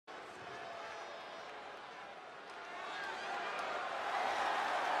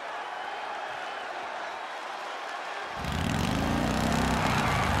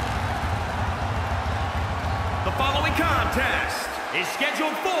is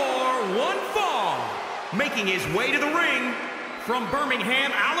scheduled for one fall. Making his way to the ring from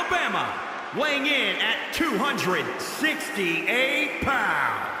Birmingham, Alabama, weighing in at 268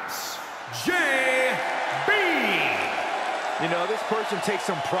 pounds, J.B. You know, this person takes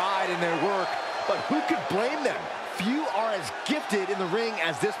some pride in their work, but who could blame them? Few are as gifted in the ring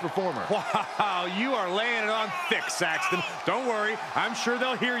as this performer. Wow, you are laying it on thick, Saxton. Don't worry, I'm sure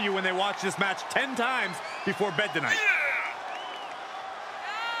they'll hear you when they watch this match 10 times before bed tonight.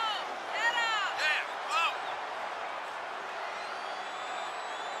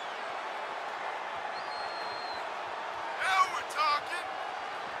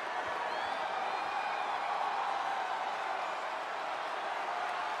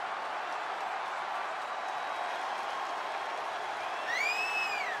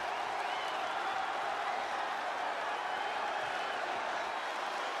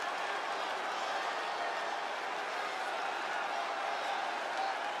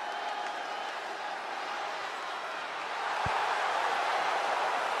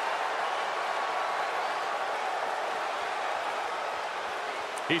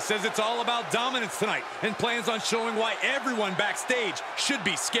 He says it's all about dominance tonight and plans on showing why everyone backstage should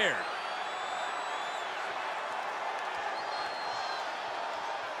be scared.